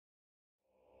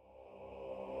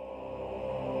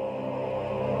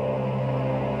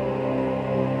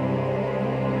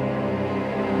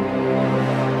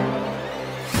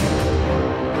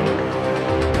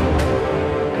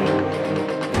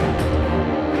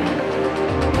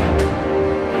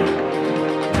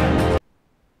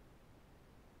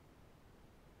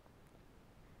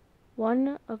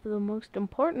of the most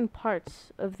important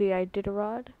parts of the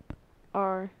Iditarod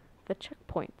are the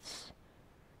checkpoints.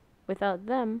 Without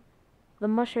them, the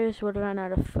mushers would run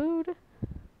out of food,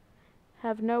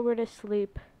 have nowhere to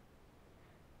sleep,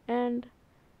 and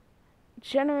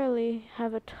generally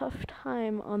have a tough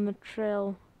time on the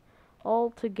trail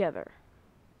altogether.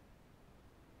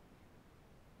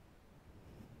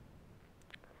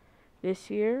 This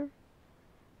year,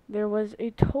 there was a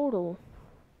total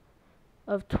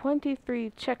of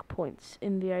 23 checkpoints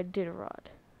in the Iditarod,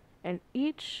 and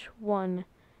each one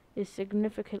is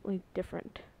significantly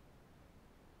different.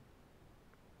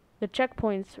 The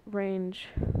checkpoints range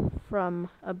from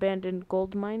abandoned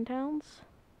gold mine towns,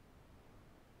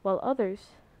 while others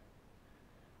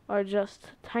are just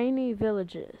tiny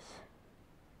villages,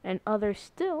 and others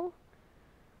still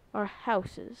are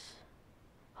houses,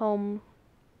 home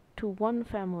to one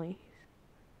family.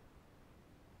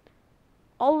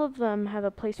 All of them have a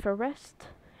place for rest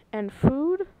and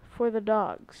food for the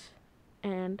dogs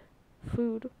and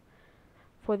food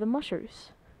for the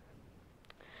mushers.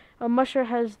 A musher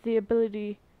has the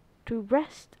ability to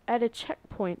rest at a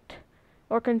checkpoint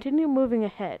or continue moving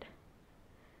ahead.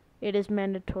 It is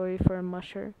mandatory for a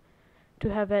musher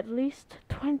to have at least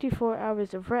 24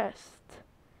 hours of rest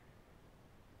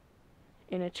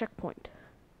in a checkpoint.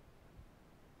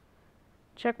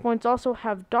 Checkpoints also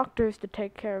have doctors to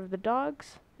take care of the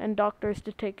dogs and doctors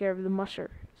to take care of the mushers.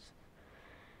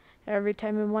 Every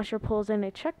time a musher pulls in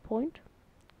a checkpoint,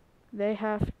 they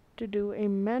have to do a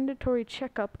mandatory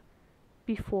checkup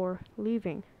before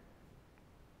leaving.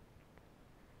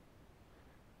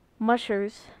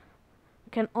 Mushers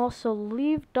can also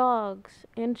leave dogs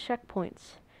in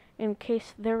checkpoints in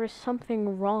case there is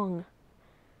something wrong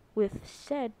with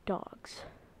said dogs.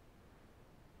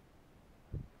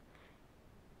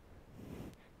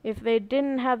 If they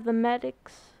didn't have the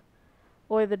medics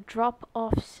or the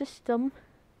drop-off system,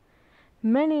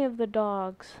 many of the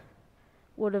dogs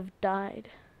would have died,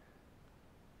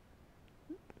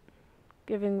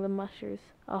 giving the mushers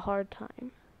a hard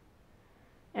time.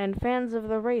 And fans of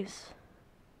the race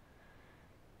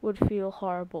would feel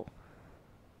horrible.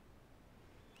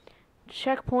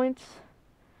 Checkpoints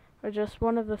are just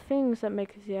one of the things that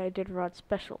makes the Iditarod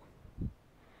special.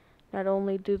 Not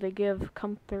only do they give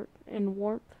comfort and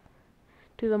warmth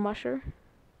to the musher,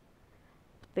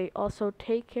 but they also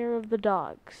take care of the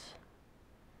dogs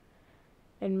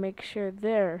and make sure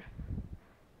they're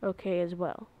okay as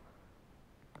well.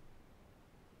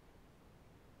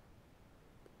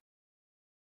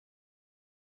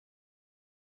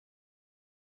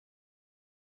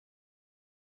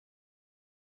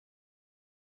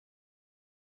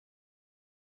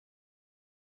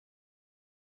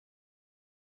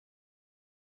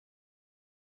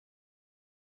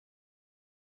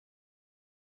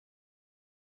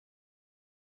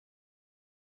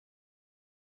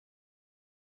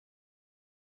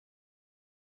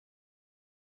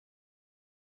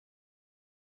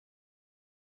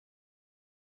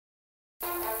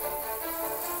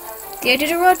 The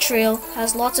Iditarod Trail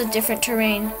has lots of different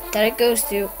terrain that it goes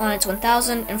through on its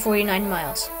 1,049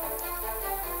 miles.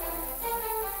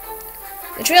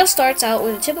 The trail starts out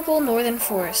with a typical northern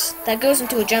forest that goes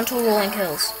into a gentle rolling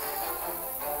hills.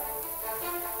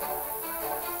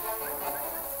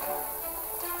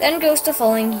 Then goes to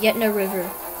following Yetna River,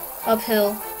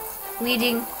 uphill,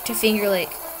 leading to Finger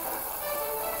Lake.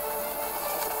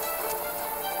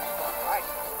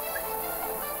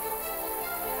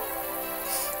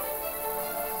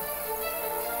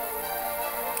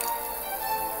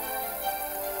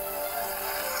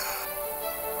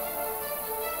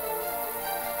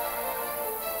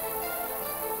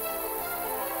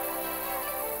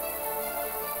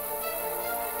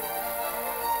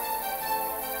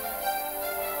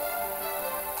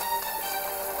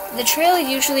 The trail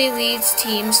usually leads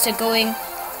teams to going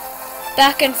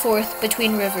back and forth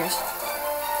between rivers.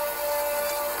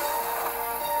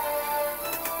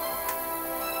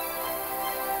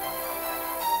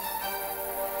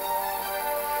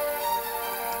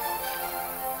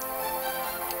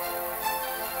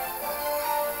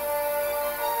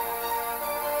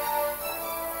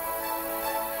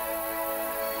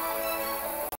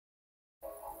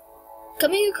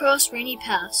 Coming across Rainy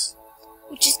Pass,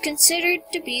 which is considered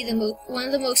to be one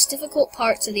of the most difficult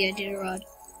parts of the Iditarod,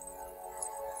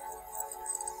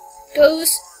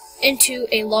 goes into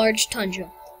a large tundra.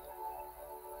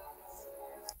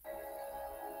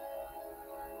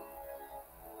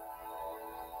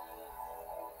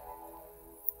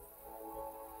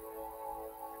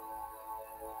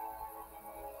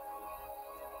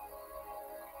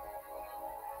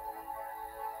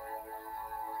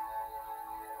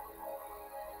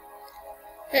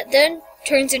 that then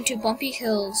turns into bumpy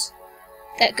hills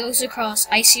that goes across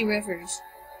icy rivers,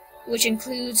 which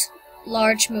includes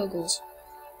large moguls.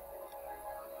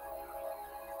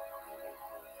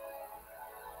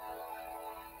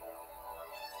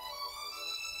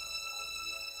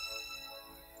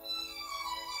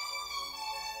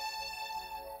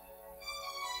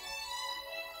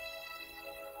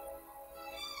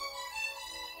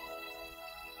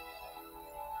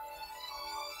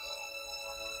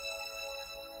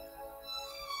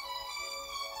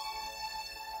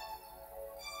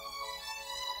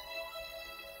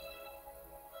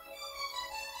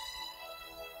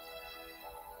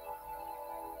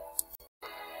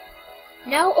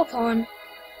 Now upon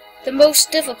the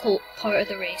most difficult part of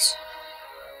the race,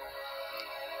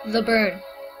 the burn.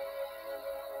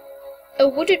 A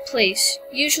wooded place,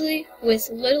 usually with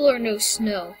little or no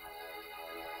snow,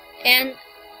 and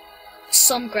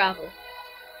some gravel,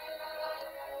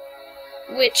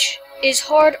 which is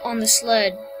hard on the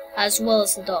sled as well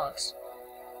as the dogs.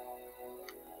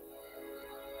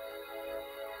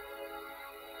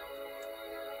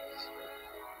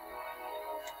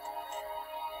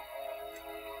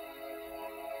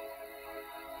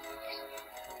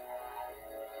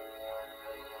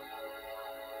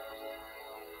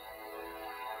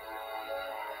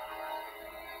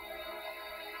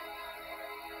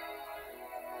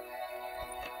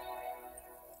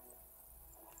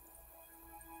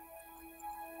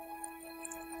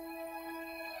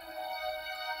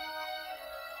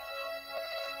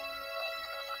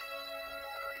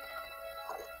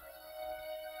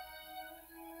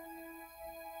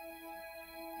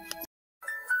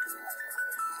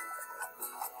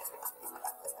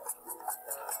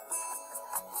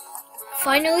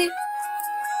 Finally,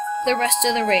 the rest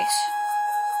of the race,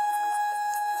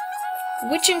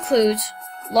 which includes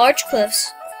large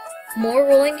cliffs, more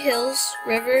rolling hills,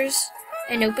 rivers,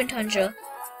 and open tundra,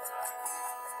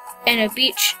 and a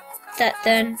beach that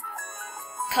then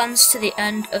comes to the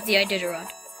end of the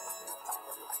Iditarod.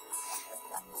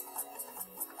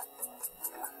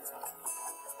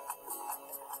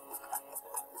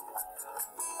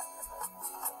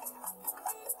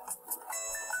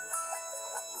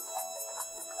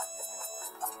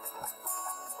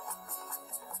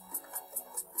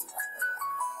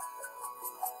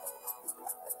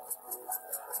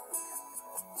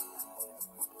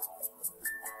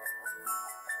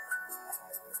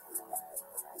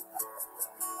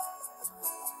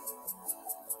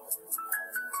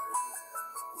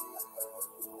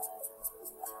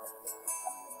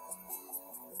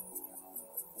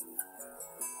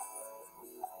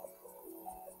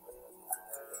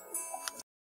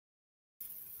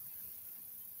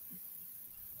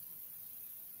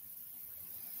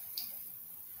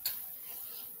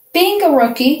 Being a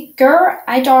rookie,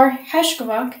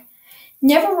 Iditarod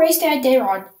never raced the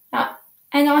Iditarod,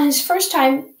 and on his first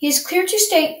time, he is clear to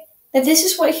state that this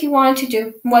is what he wanted to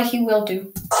do and what he will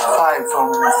do. I'm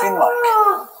from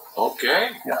Finland. Okay.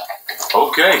 Yeah.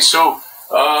 Okay, so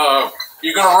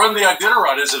you're gonna run the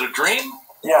Iditarod. Is it a dream?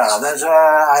 Yeah, that's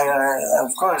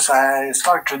of course I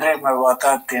started to dream about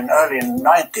that in early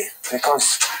 '90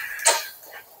 because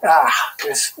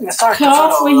we started Cut to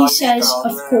off follow when he the says, Iditarod,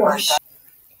 of course.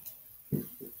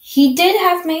 He did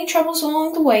have many troubles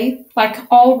along the way, like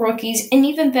all rookies and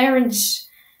even veterans,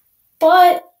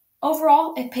 but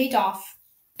overall it paid off.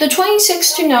 The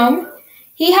 26 to gnome,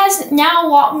 he has now a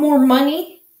lot more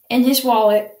money in his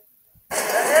wallet.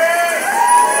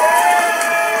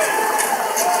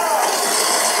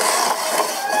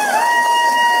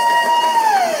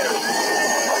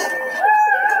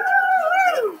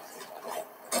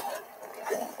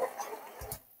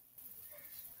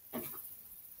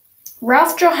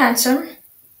 Ralph Johansson,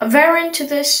 a veteran to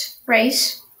this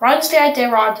race, runs the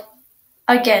Iditarod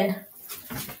again.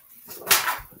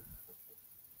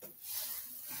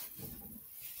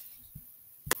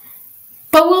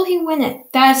 But will he win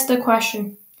it? That's the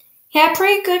question. He had a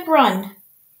pretty good run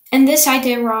in this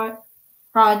Iditarod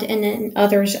and in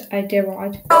others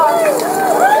Iditarod.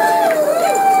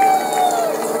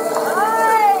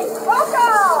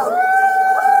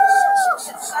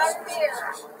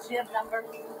 Do you have a number?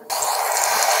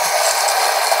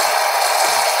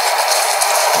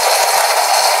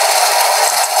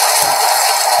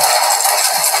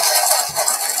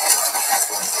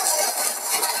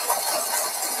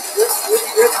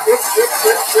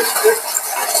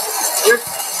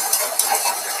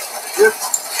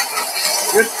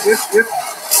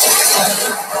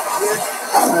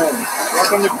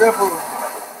 Welcome to Cripple.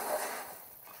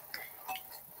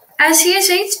 As he is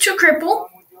 8th to cripple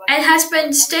and has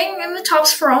been staying in the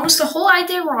tops for almost the whole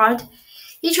Iditarod,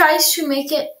 he tries to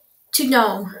make it to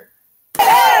know.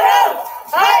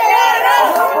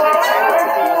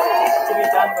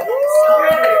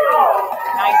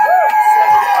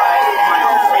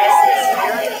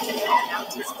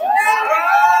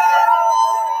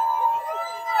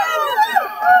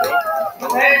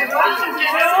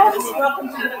 Welcome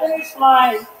to the finish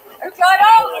line. Good God,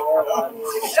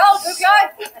 good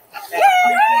God.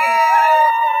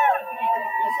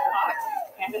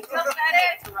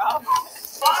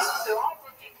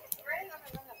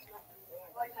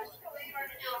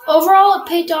 Overall, it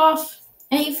paid off,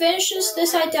 and he finishes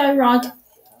this Iditarod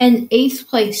in 8th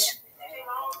place.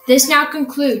 This now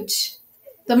concludes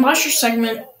the musher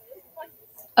segment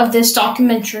of this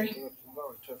documentary.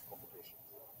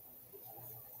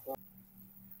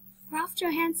 Ralph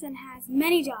Johansson has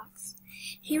many dogs.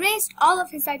 He raised all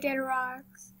of his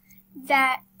Iditarods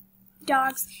that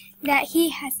he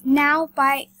has now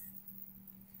by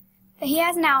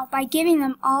giving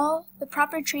them all the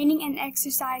proper training and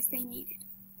exercise they needed.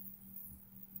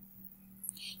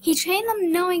 He trained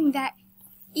them knowing that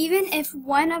even if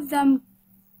one of them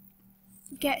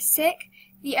gets sick,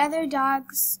 the other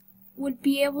dogs would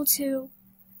be able to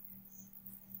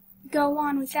go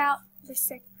on without the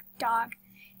sick dog.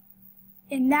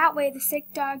 In that way, the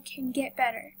sick dog can get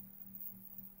better.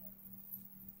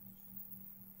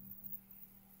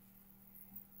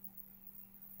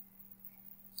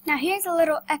 Now here's a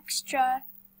little extra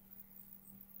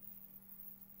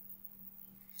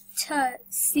to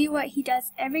see what he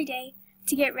does every day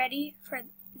to get ready for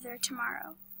their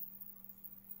tomorrow.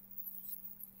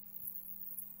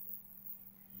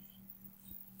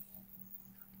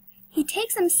 He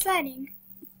takes them sledding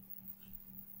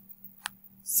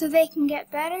so they can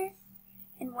get better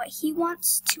in what he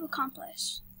wants to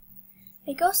accomplish.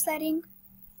 They go sledding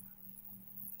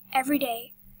every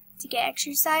day to get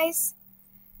exercise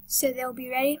so they'll be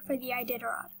ready for the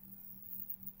Iditarod.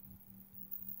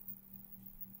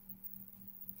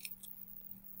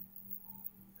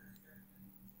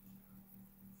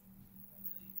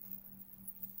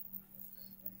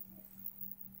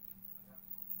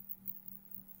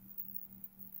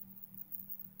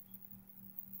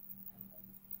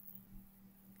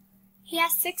 He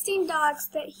has 16 dogs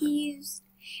that he used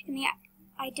in the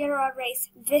Iditarod race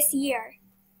this year.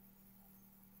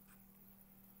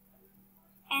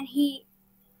 And he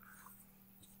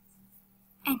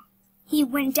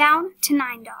went down to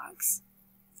 9 dogs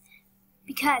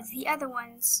because the other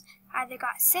ones either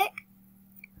got sick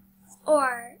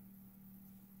or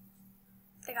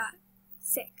they got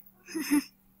sick.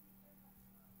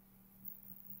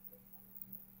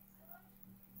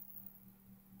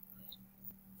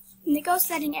 And they go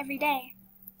sledding every day.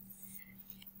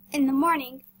 In the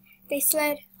morning, they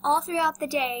sled all throughout the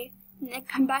day and then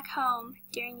come back home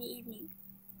during the evening.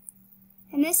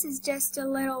 And this is just a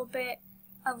little bit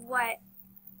of what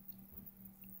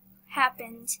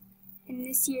happened in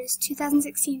this year's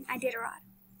 2016 Iditarod.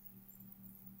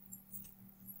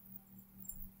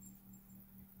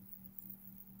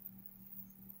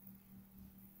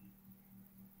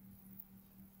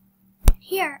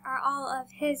 Here are all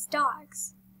of his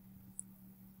dogs.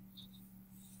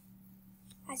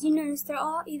 As you notice, they're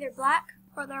all either black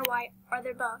or they're white or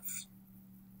they're both.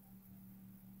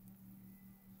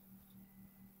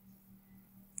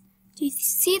 Do you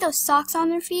see those socks on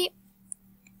their feet?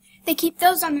 They keep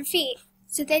those on their feet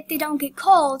so that they don't get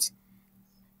cold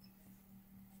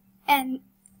and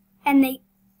they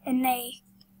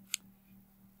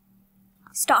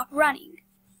stop running.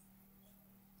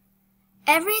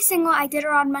 Every single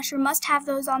Iditarod musher must have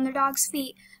those on their dog's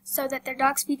feet so that their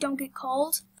dog's feet don't get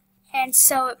cold, and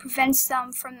so it prevents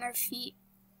them from their feet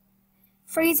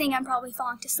freezing and probably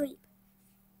falling to sleep.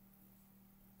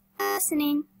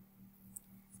 Listening.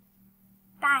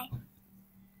 Bye.